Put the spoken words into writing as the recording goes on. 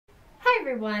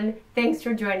everyone, thanks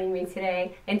for joining me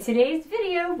today. In today's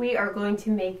video, we are going to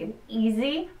make an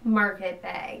easy market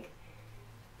bag.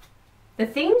 The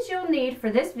things you'll need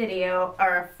for this video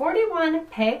are a 41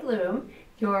 peg loom,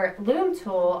 your loom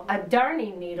tool, a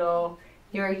darning needle,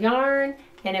 your yarn,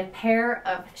 and a pair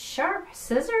of sharp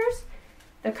scissors.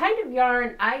 The kind of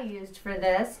yarn I used for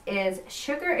this is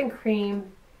sugar and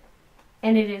cream,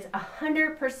 and it is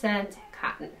 100%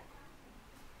 cotton.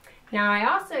 Now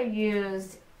I also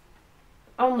used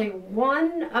only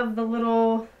one of the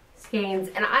little skeins,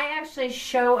 and I actually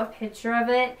show a picture of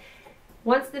it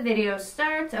once the video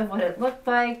starts of what it looked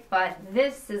like, but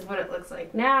this is what it looks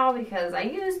like now because I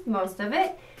used most of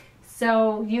it.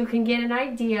 So you can get an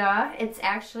idea. It's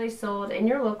actually sold in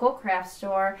your local craft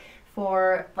store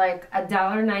for like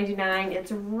 $1.99.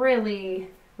 It's really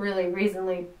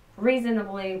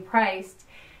reasonably priced.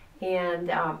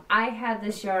 And I had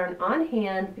this yarn on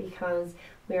hand because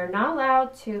we are not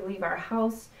allowed to leave our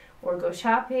house or go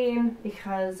shopping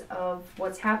because of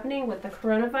what's happening with the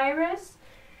coronavirus.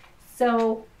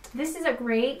 So this is a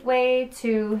great way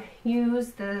to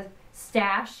use the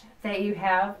stash that you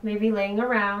have maybe laying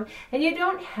around. And you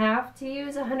don't have to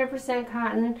use 100%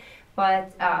 cotton,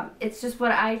 but it's just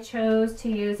what I chose to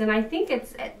use. And I think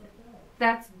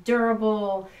that's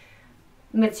durable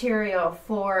material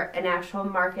for an actual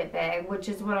market bag, which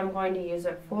is what I'm going to use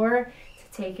it for,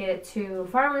 to take it to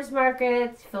farmers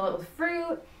markets, fill it with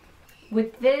fruit.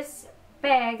 With this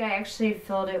bag, I actually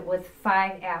filled it with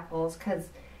 5 apples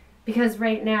because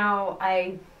right now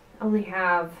I only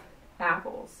have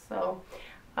apples. So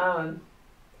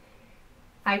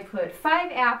I put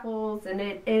 5 apples, and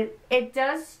it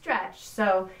does stretch.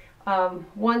 So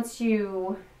once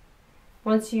you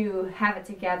have it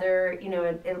together, you know,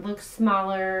 it looks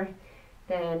smaller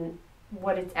than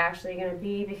what it's actually going to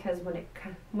be, because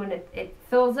when it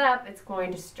fills up, it's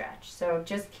going to stretch. So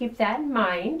just keep that in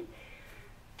mind.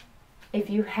 If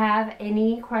you have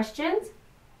any questions,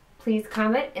 please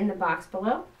comment in the box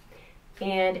below.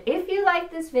 And if you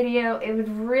like this video, it would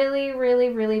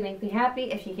really make me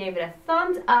happy if you gave it a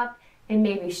thumbs up and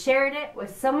maybe shared it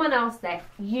with someone else that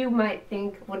you might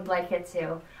think would like it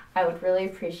too. I would really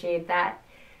appreciate that.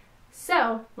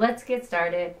 So let's get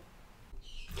started.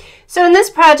 So in this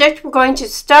project, we're going to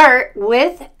start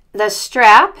with the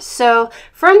strap. So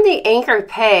from the anchor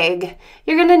peg,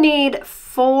 you're going to need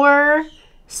 4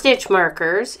 stitch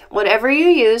markers, whatever you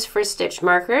use for stitch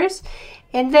markers,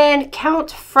 and then count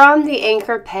from the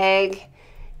anchor peg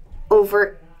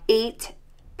over 8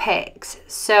 pegs.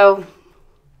 So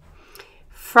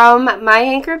from my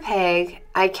anchor peg,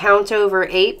 I count over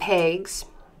 8 pegs,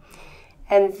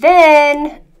 and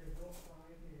then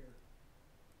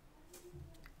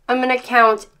I'm going to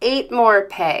count 8 more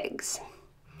pegs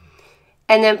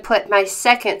and then put my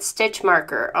second stitch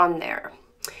marker on there.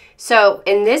 So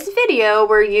in this video,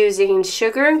 we're using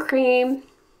sugar and cream,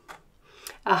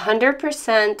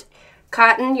 100%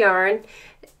 cotton yarn.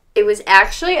 It was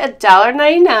actually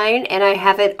 $1.99, and I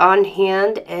have it on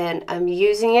hand, and I'm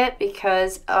using it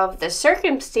because of the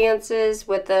circumstances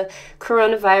with the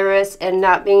coronavirus and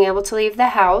not being able to leave the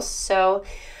house. So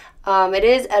it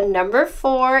is a number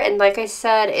 4, and like I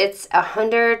said, it's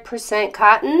 100%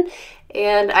 cotton,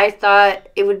 and I thought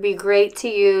it would be great to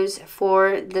use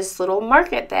for this little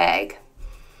market bag.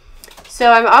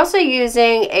 So I'm also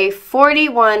using a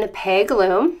 41 peg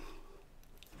loom.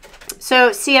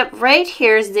 So see, up right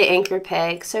here is the anchor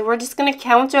peg. So we're just going to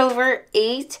count over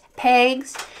 8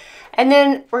 pegs, and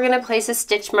then we're going to place a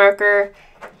stitch marker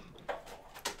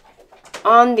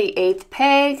on the 8th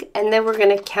peg, and then we're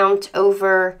going to count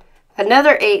over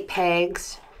another 8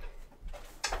 pegs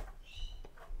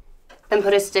and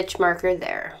put a stitch marker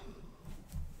there.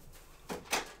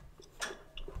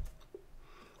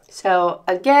 So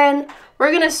again,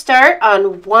 we're going to start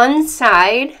on one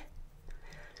side,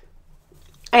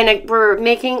 and we're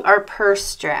making our purse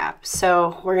strap.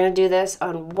 So we're going to do this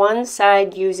on one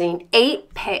side using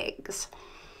 8 pegs.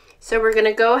 So we're going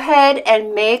to go ahead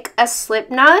and make a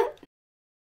slip knot,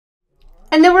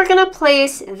 and then we're going to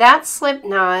place that slip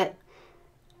knot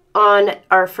on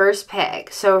our first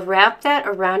peg. So wrap that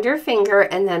around your finger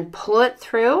and then pull it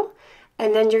through,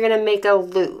 and then you're going to make a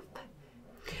loop.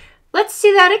 Let's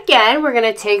do that again. We're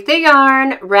going to take the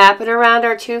yarn, wrap it around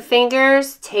our 2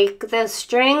 fingers, take the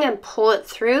string and pull it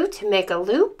through to make a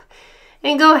loop,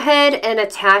 and go ahead and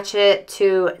attach it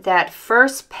to that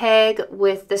first peg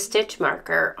with the stitch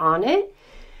marker on it.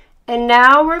 And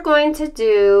now we're going to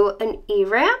do an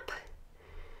E-wrap,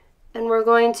 and we're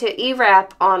going to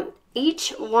E-wrap on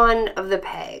each one of the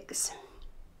pegs.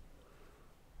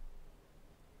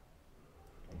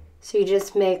 So you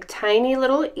just make tiny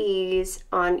little E's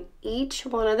on each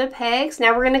one of the pegs.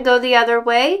 Now we're going to go the other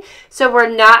way. So we're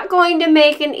not going to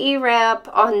make an E wrap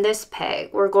on this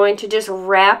peg. We're going to just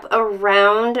wrap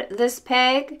around this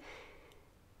peg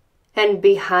and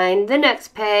behind the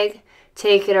next peg,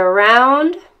 take it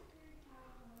around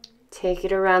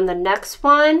the next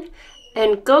one,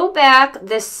 and go back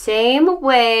the same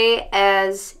way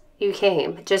as you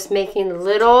came, just making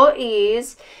little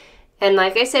E's. And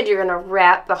like I said, you're going to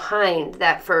wrap behind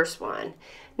that first one.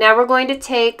 Now we're going to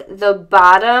take the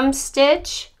bottom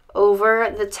stitch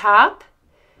over the top.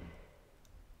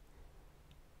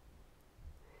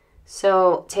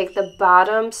 So take the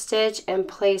bottom stitch and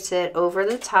place it over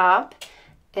the top.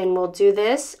 And we'll do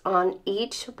this on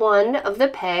each one of the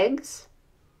pegs.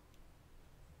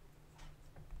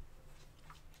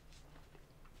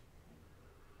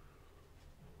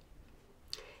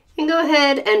 And go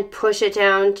ahead and push it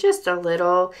down just a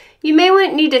little. You may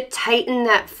need to tighten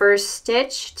that first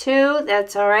stitch too.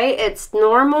 That's all right. It's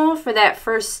normal for that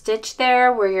first stitch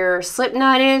there where your slip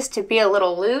knot is to be a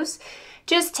little loose.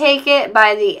 Just take it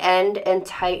by the end and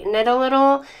tighten it a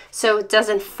little so it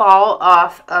doesn't fall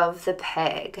off of the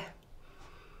peg.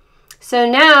 So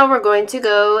now we're going to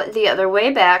go the other way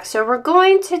back. So we're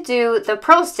going to do the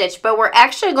purl stitch, but we're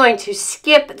actually going to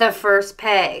skip the first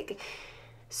peg.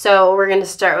 So we're going to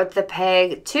start with the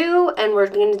peg 2 and we're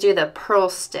going to do the purl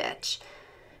stitch.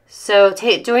 So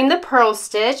doing the purl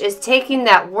stitch is taking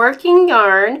that working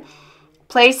yarn,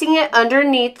 placing it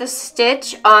underneath the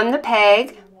stitch on the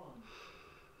peg,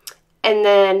 and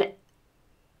then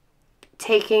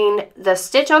taking the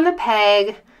stitch on the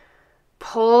peg,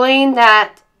 pulling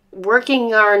that working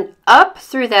yarn up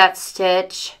through that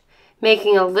stitch,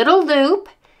 making a little loop.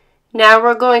 Now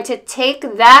we're going to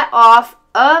take that off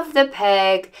of the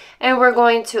peg and we're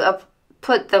going to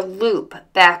put the loop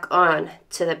back on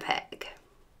to the peg.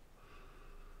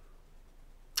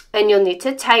 And you'll need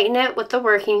to tighten it with the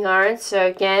working yarn. So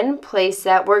again, place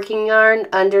that working yarn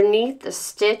underneath the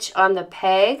stitch on the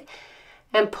peg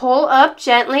and pull up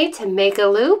gently to make a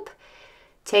loop.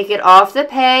 Take it off the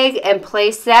peg and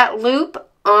place that loop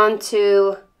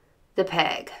onto the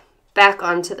peg, back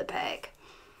onto the peg.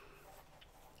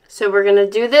 So we're going to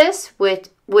do this with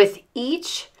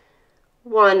each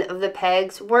one of the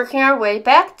pegs, working our way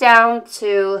back down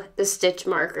to the stitch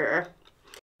marker.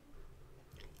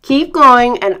 Keep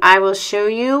going and I will show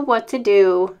you what to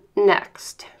do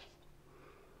next.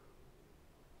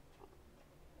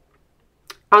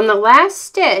 On the last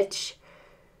stitch,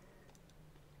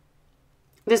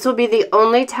 this will be the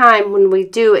only time when we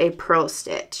do a purl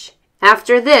stitch.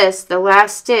 After this, the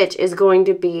last stitch is going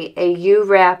to be a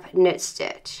U-wrap knit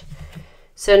stitch.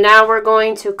 So now we're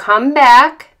going to come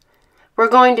back. We're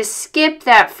going to skip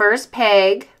that first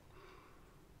peg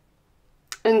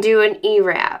and do an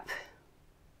E-wrap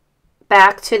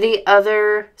back to the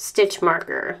other stitch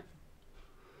marker.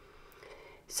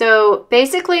 So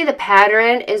basically the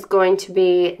pattern is going to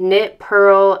be knit,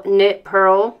 purl, knit,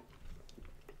 purl.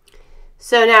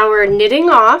 So now we're knitting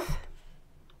off.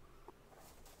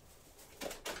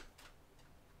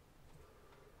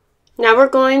 Now we're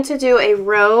going to do a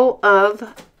row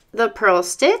of the purl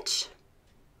stitch.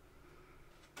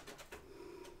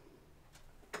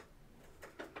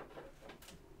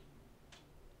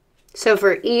 So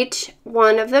for each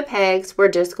one of the pegs, we're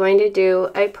just going to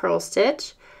do a purl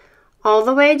stitch all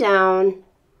the way down,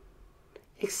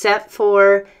 except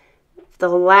for the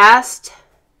last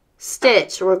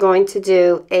stitch, we're going to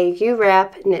do a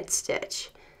U-wrap knit stitch.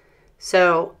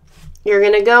 So you're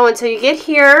going to go until you get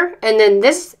here, and then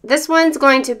this one's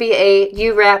going to be a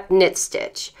U-wrap knit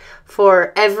stitch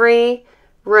for every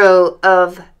row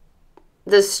of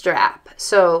the strap.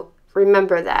 So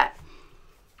remember that.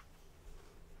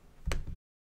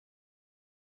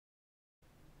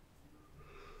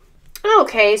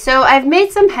 Okay, so I've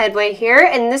made some headway here,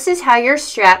 and this is how your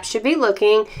strap should be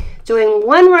looking, doing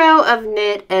one row of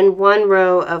knit and one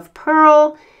row of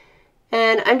purl.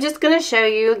 And I'm just going to show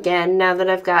you again, now that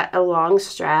I've got a long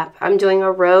strap, I'm doing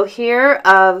a row here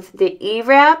of the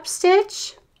E-wrap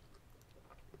stitch.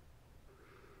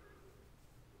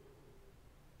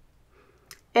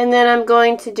 And then I'm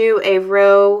going to do a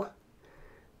row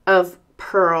of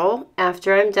purl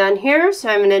after I'm done here. So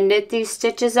I'm going to knit these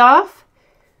stitches off.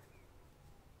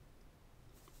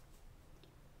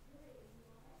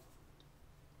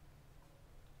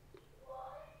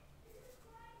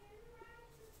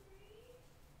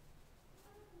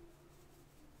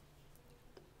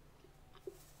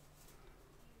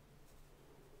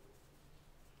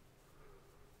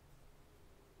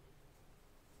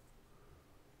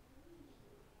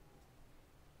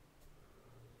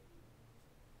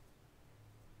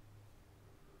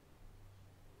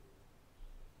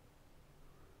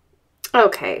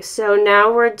 Okay, so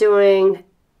now we're doing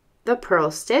the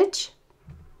purl stitch.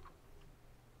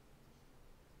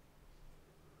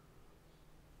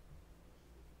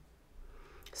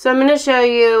 So I'm going to show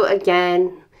you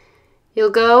again.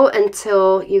 You'll go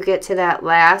until you get to that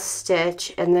last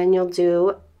stitch, and then you'll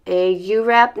do a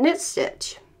U-wrap knit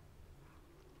stitch.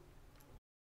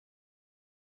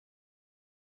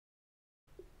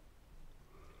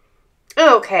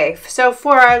 Okay, so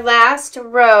for our last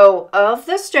row of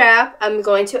the strap, I'm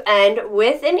going to end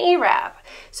with an E-wrap.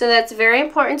 So that's very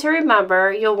important to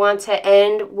remember. You'll want to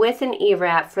end with an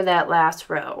E-wrap for that last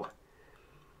row.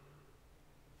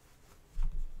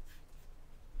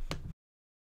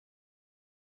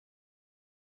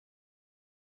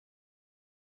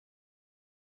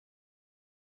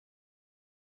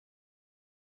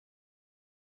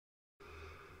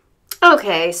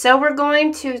 Okay, so we're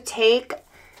going to take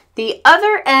the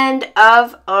other end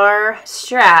of our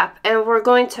strap and we're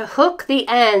going to hook the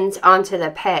ends onto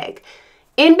the peg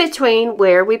in between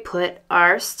where we put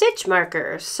our stitch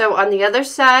markers. So on the other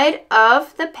side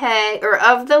of the peg or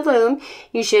of the loom,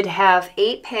 you should have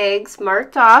 8 pegs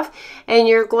marked off, and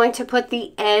you're going to put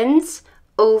the ends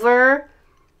over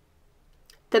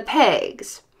the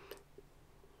pegs.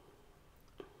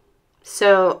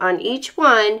 So on each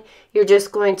one, you're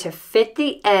just going to fit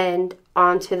the end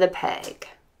onto the peg.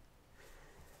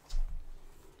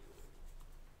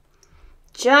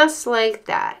 Just like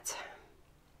that.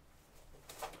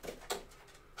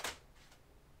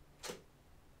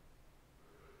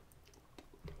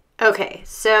 Okay,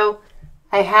 so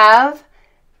I have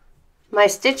my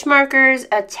stitch markers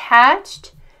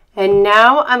attached, and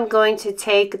now I'm going to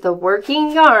take the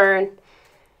working yarn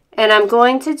and I'm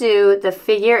going to do the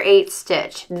figure 8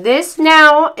 stitch. This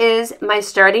now is my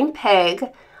starting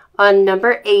peg on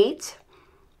number 8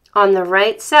 on the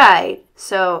right side.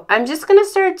 So I'm just going to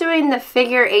start doing the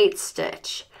figure 8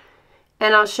 stitch,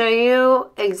 and I'll show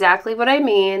you exactly what I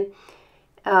mean.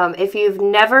 If you've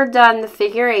never done the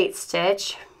figure 8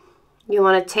 stitch, you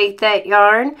want to take that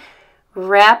yarn,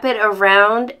 wrap it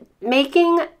around,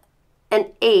 making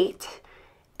an 8,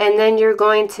 and then you're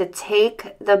going to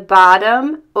take the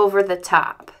bottom over the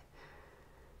top,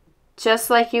 just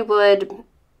like you would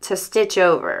to stitch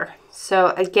over. So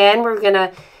again, we're going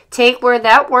to take where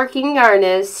that working yarn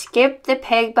is, skip the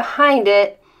peg behind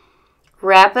it,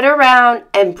 wrap it around,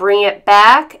 and bring it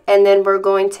back, and then we're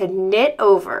going to knit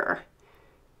over.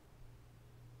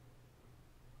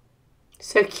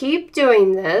 So keep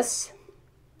doing this.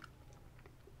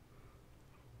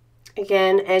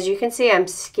 Again, as you can see, I'm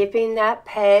skipping that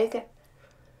peg.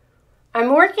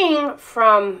 I'm working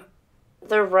from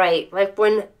the right, like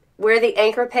where the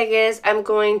anchor peg is, I'm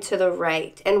going to the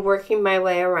right and working my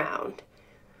way around.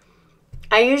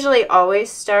 I usually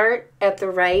always start at the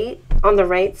right, on the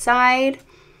right side.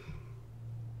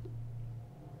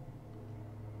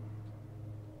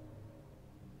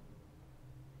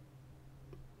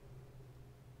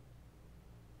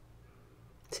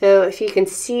 So if you can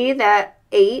see that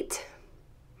 8,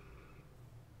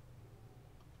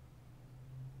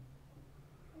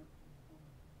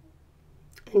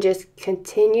 and just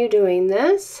continue doing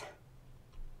this.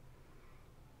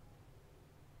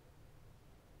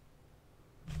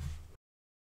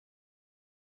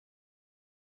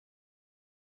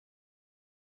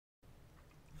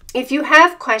 If you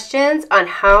have questions on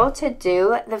how to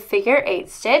do the figure 8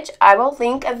 stitch, I will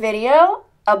link a video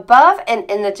above and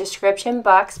in the description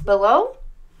box below.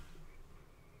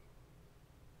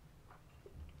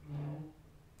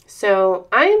 So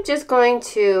I'm just going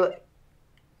to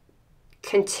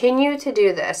continue to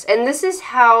do this, and this is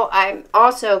how I'm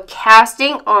also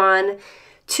casting on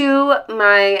to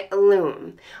my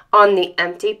loom on the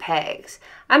empty pegs.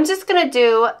 I'm just going to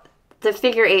do the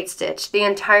figure 8 stitch the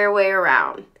entire way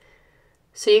around.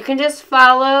 So you can just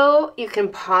follow, you can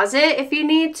pause it if you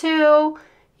need to,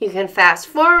 you can fast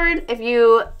forward if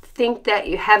you think that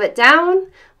you have it down.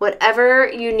 Whatever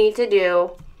you need to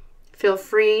do, feel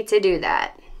free to do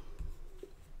that.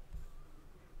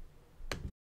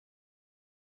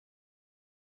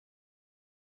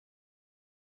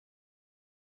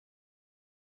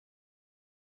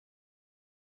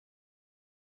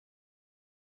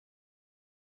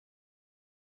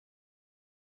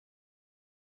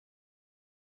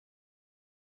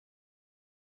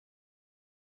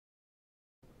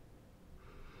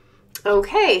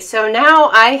 Okay, so now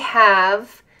I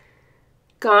have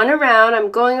gone around,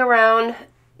 I'm going around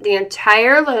the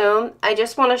entire loom. I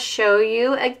just want to show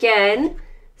you again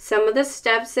some of the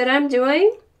steps that I'm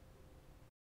doing.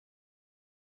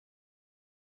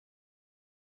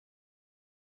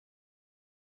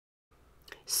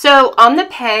 So on the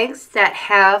pegs that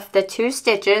have the 2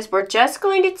 stitches, we're just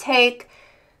going to take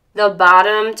the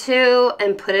bottom 2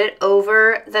 and put it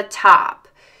over the top.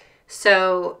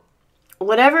 So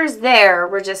whatever's there,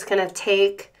 we're just going to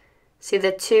take, see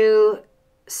the 2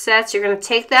 sets, you're going to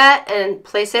take that and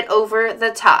place it over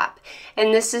the top.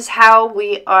 And this is how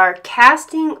we are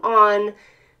casting on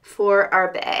for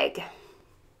our bag.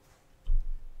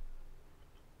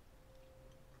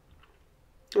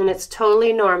 And it's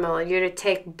totally normal. You're to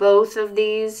take both of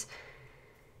these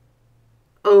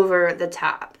over the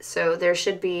top. So there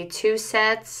should be 2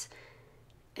 sets,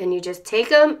 and you just take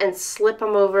them and slip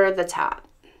them over the top.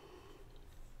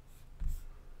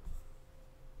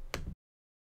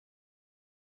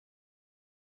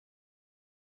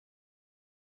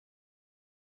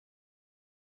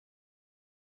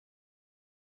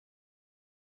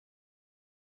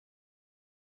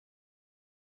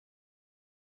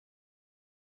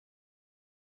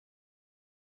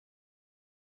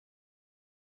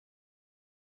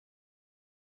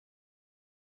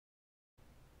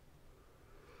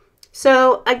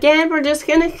 So again, we're just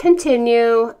going to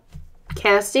continue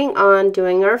casting on,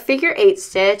 doing our figure 8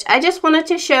 stitch. I just wanted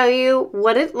to show you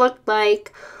what it looked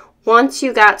like once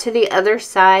you got to the other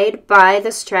side by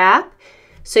the strap,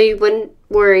 so you wouldn't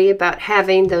worry about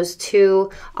having those 2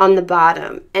 on the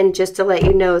bottom. And just to let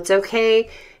you know it's okay,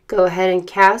 go ahead and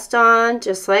cast on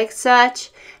just like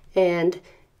such and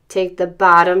take the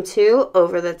bottom 2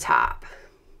 over the top.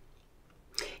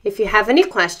 If you have any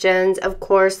questions, of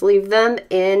course, leave them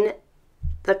in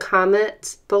the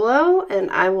comments below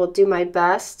and I will do my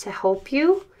best to help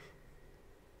you.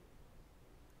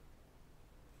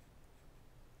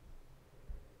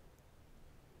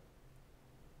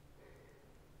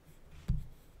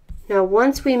 Now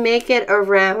once we make it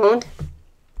around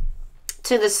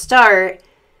to the start,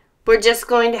 we're just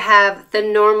going to have the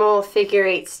normal figure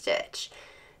 8 stitch.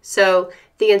 So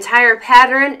the entire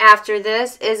pattern after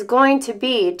this is going to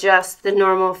be just the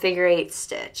normal figure 8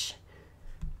 stitch.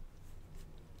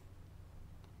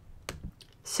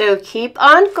 So keep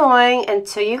on going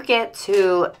until you get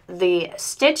to the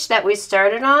stitch that we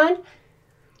started on,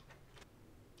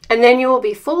 and then you will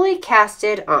be fully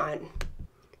casted on.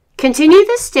 Continue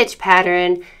the stitch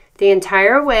pattern the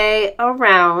entire way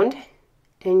around,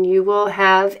 and you will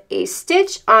have a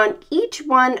stitch on each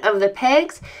one of the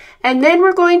pegs, and then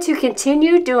we're going to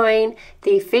continue doing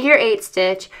the figure 8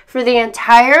 stitch for the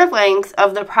entire length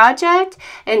of the project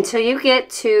until you get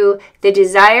to the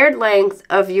desired length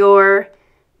of your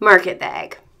market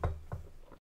bag.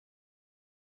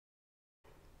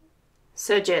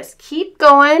 So just keep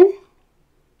going,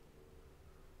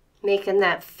 making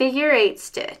that figure 8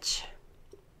 stitch.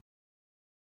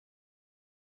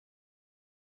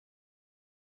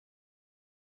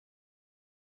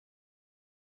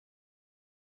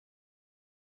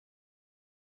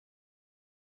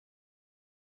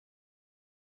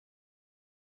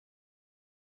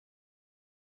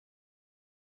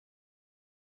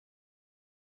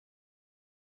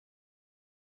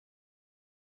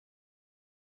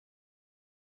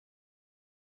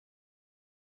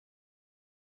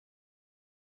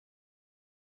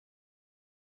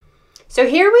 So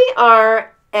here we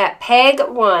are at peg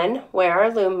 1, where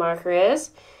our loom marker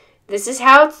is. This is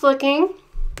how it's looking.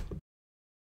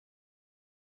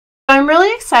 I'm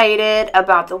really excited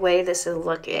about the way this is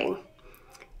looking.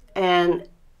 And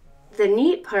the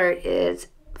neat part is,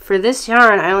 for this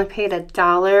yarn, I only paid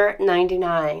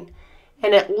 $1.99.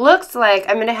 And it looks like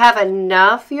I'm going to have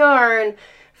enough yarn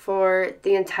for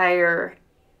the entire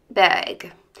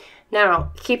bag.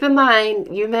 Now, keep in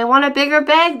mind, you may want a bigger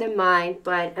bag than mine,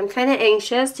 but I'm kind of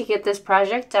anxious to get this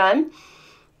project done.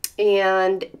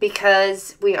 And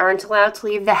because we aren't allowed to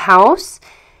leave the house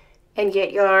and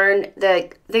get yarn,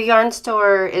 the yarn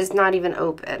store is not even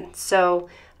open. So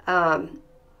I'm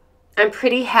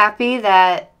pretty happy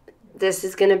that this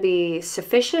is going to be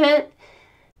sufficient.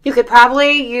 You could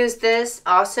probably use this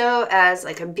also as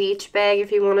like a beach bag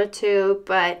if you wanted to,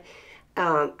 but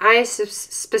I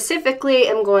specifically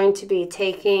am going to be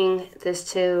taking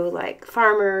this to like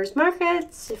farmers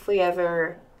markets if we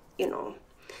ever, you know,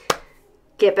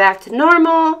 get back to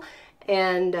normal.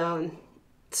 And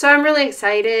so I'm really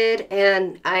excited,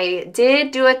 and I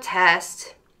did do a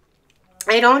test.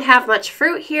 I don't have much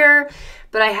fruit here,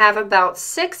 but I have about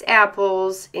 6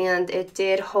 apples, and it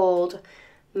did hold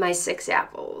my 6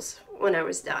 apples when I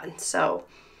was done. So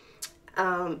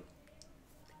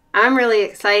I'm really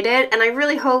excited, and I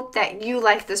really hope that you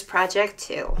like this project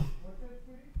too.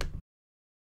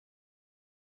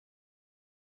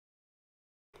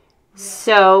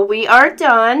 So we are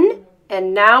done,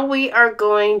 And now we are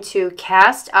going to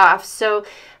cast off. So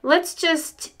let's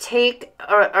just take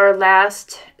our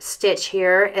last stitch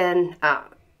here, and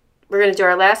we're going to do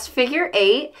our last figure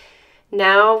 8.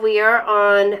 Now we are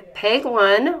on peg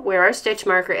 1 where our stitch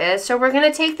marker is. So we're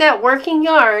going to take that working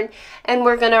yarn and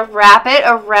we're going to wrap it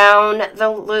around the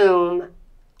loom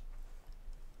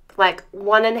like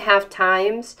 1.5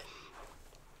 times,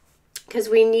 because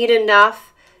we need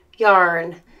enough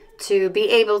yarn to be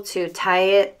able to tie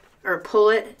it or pull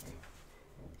it,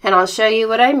 and I'll show you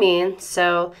what I mean.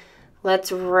 So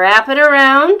let's wrap it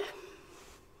around.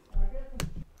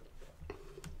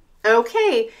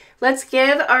 Okay, let's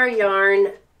give our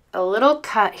yarn a little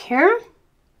cut here,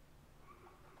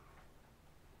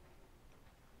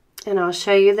 and I'll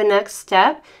show you the next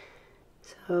step.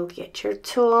 So get your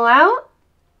tool out,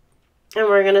 and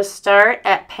we're going to start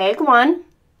at peg 1.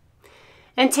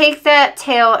 And take that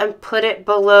tail and put it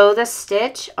below the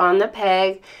stitch on the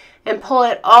peg and pull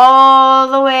it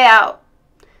all the way out.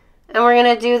 And we're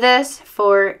going to do this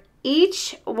for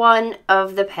each one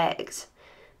of the pegs.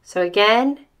 So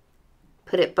again,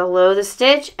 put it below the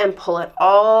stitch and pull it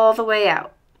all the way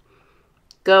out.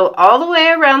 Go all the way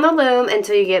around the loom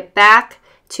until you get back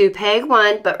to peg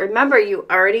 1. But remember, you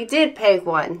already did peg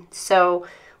 1. So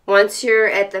once you're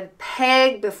at the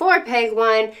peg before peg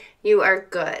 1, you are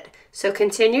good. So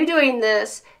continue doing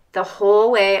this the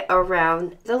whole way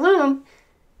around the loom.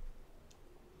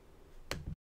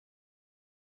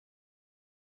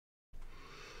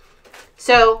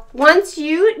 So once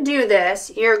you do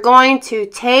this, you're going to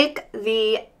take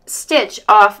the stitch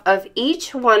off of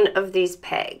each one of these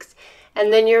pegs,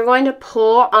 and then you're going to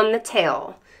pull on the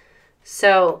tail.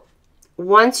 So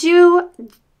once you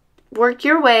work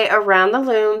your way around the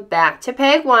loom back to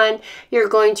peg 1, you're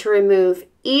going to remove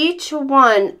each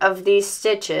one of these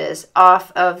stitches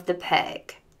off of the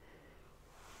peg.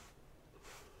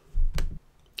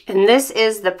 And this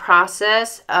is the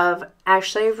process of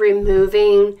actually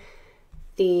removing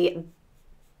the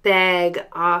bag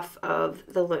off of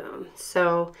the loom.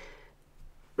 So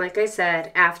like I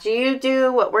said, after you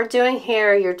do what we're doing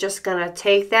here, you're just going to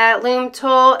take that loom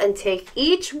tool and take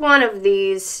each one of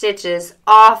these stitches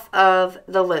off of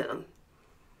the loom.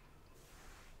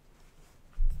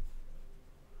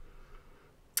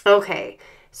 Okay,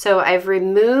 so I've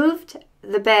removed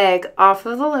the bag off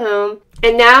of the loom,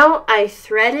 and now I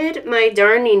threaded my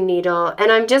darning needle,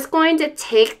 and I'm just going to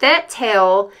take that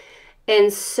tail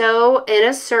and sew in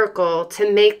a circle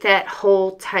to make that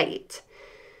hole tight.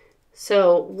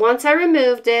 So once I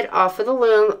removed it off of the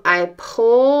loom, I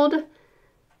pulled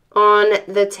on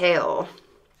the tail,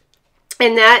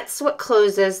 and that's what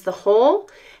closes the hole.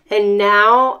 And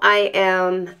now I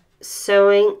am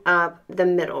sewing up the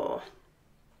middle,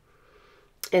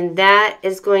 and that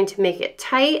is going to make it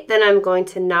tight. Then I'm going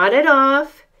to knot it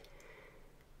off,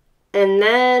 and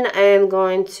then I am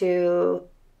going to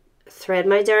thread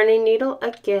my darning needle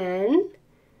again,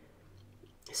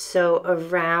 sew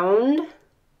around,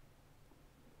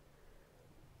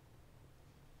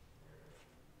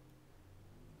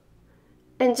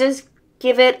 and just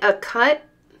give it a cut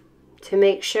to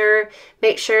make sure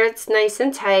it's nice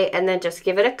and tight, and then just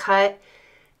give it a cut.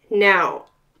 Now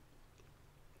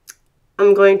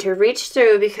I'm going to reach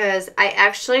through because I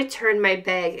actually turned my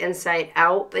bag inside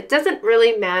out. It doesn't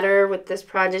really matter with this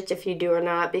project if you do or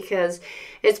not, because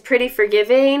it's pretty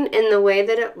forgiving in the way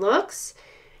that it looks.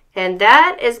 And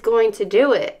that is going to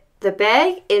do it. The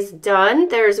bag is done.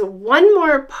 There's one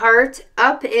more part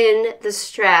up in the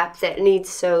strap that needs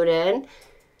sewed in.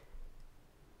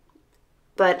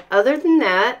 But other than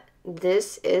that,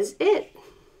 this is it.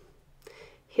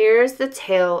 Here's the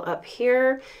tail up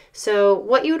here. So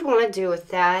what you would want to do with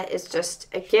that is just,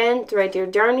 again, thread your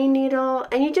darning needle,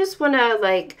 and you just want to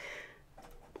like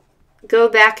go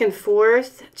back and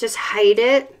forth, just hide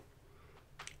it.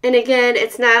 And again,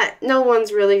 it's not, no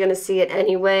one's really going to see it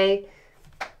anyway.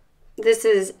 This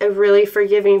is a really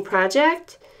forgiving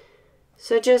project.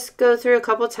 So just go through a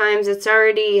couple times. It's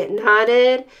already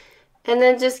knotted, and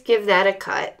then just give that a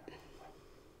cut.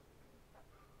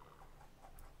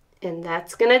 And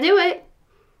that's going to do it.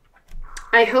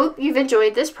 I hope you've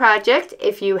enjoyed this project.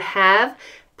 If you have,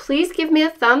 please give me a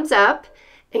thumbs up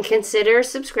and consider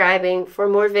subscribing for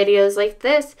more videos like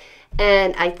this.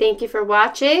 And I thank you for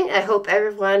watching. I hope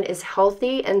everyone is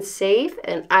healthy and safe,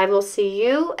 and I will see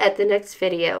you at the next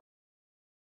video.